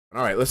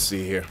All right, let's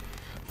see here.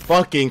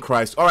 Fucking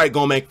Christ. All right,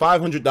 go make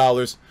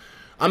 $500.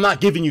 I'm not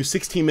giving you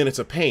 16 minutes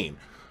of pain.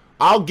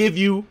 I'll give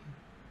you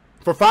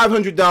for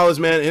 $500,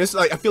 man. And it's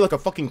like I feel like a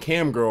fucking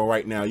cam girl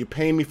right now. You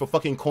paying me for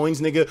fucking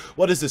coins, nigga?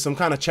 What is this? Some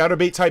kind of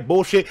chatterbait type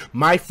bullshit?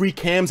 My free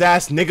cams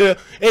ass nigga.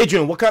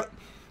 Adrian, what kind?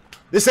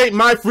 This ain't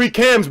my free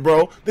cams,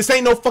 bro. This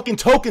ain't no fucking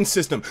token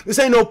system. This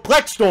ain't no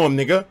Plex storm,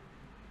 nigga.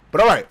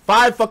 But all right,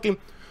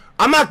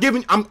 I'm not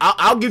giving.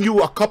 I'll give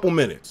you a couple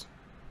minutes.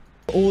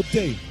 All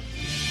day.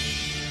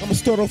 I'm gonna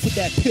start off with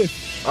that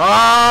piff.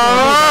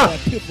 That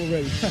piff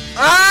already.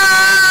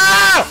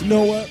 Ah! You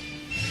know what?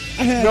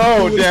 I had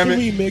no, to do damn the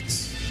it.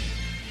 remix.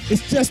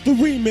 It's just the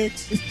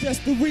remix. It's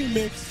just the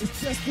remix.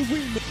 It's just the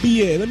remix. But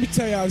yeah, let me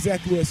tell y'all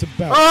exactly what it's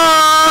about.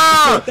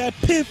 Ah! That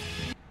piff.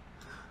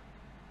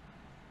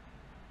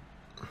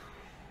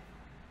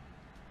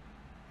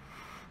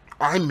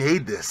 I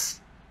made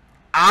this.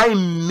 I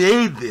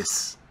made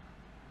this.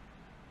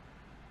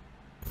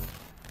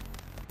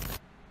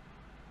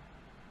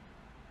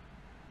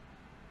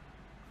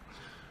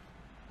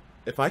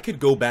 If I could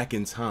go back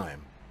in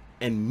time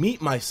and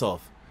meet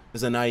myself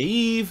as a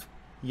naive,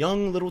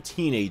 young little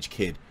teenage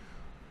kid,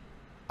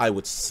 I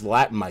would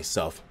slap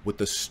myself with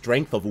the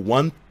strength of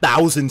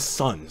 1,000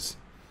 suns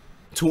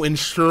to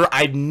ensure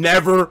I'd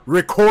never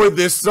record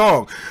this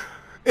song.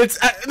 It's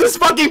this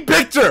fucking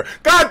picture.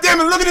 God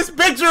damn it, look at this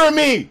picture of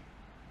me.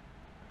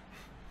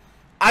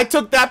 I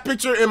took that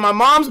picture in my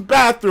mom's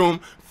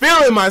bathroom,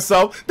 feeling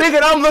myself,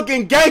 thinking I'm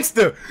looking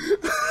gangster.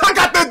 I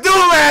got the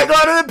do-rag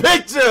on the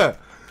picture.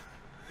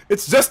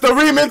 It's just a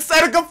remix,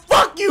 Etika,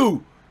 fuck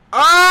you!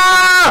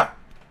 Ah!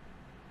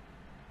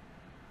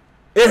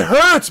 It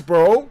hurts,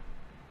 bro.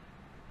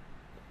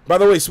 By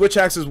the way, switch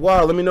hacks is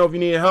wild. Let me know if you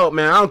need help,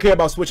 man. I don't care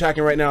about switch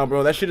hacking right now,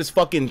 bro. That shit is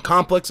fucking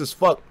complex as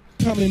fuck.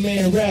 Coming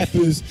man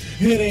rappers,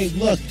 it ain't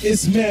luck,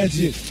 it's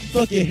magic.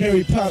 Fucking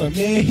Harry Potter,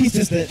 man, he's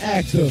just an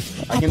actor.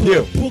 I can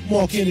deal.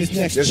 Bookmark in his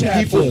next There's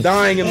chapter. people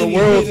dying in the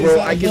world, bro.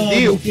 I can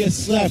deal. Get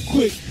slapped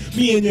quick.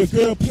 Me and your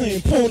girl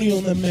playing pony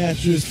on the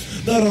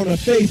mattress, nut on her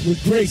face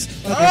with grace.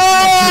 Like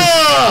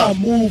I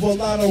move a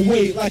lot of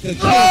weight like a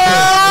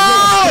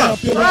camper.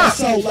 Stomp your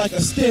ass out like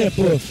a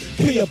stamper.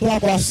 Kill your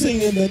block while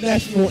singing the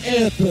national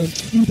anthem.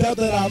 You doubt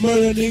that I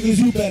murder niggas,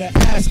 you better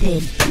ask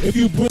them. If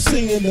you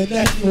singing the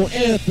national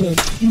anthem,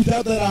 you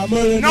doubt that I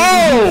murder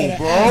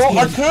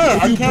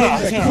niggas, you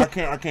better ask them.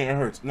 I can't. It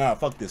hurts. Nah,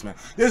 fuck this, man.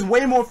 There's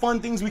way more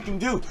fun things we can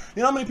do.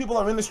 You know how many people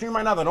are in the stream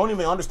right now that don't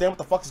even understand what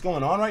the fuck is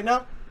going on right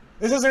now?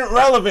 This isn't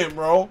relevant,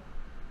 bro.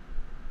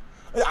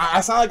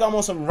 I sound like I'm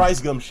on some rice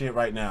gum shit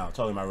right now,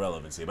 talking about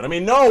relevancy. But I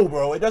mean, no,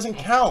 bro, it doesn't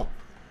count.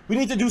 We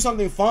need to do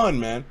something fun,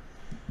 man.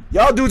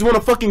 Y'all dudes want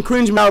to fucking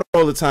cringe mouth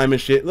all the time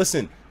and shit.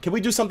 Listen, can we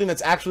do something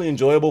that's actually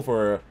enjoyable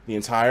for the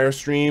entire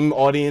stream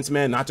audience,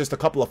 man? Not just a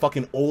couple of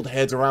fucking old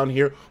heads around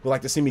here who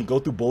like to see me go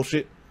through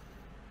bullshit.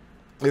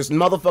 There's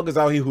motherfuckers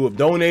out here who have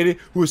donated,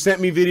 who have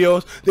sent me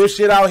videos. There's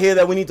shit out here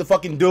that we need to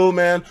fucking do,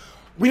 man.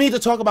 We need to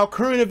talk about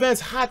current events,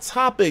 hot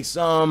topics,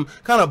 kind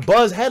of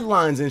buzz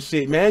headlines and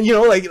shit, man. You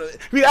know, like,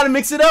 we gotta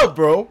mix it up,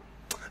 bro.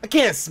 I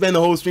can't spend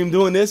the whole stream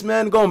doing this,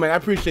 man. Go, man. I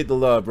appreciate the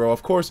love, bro.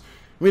 Of course,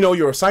 we know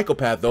you're a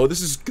psychopath, though.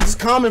 This is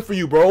common for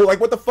you, bro.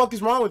 Like, what the fuck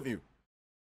is wrong with you?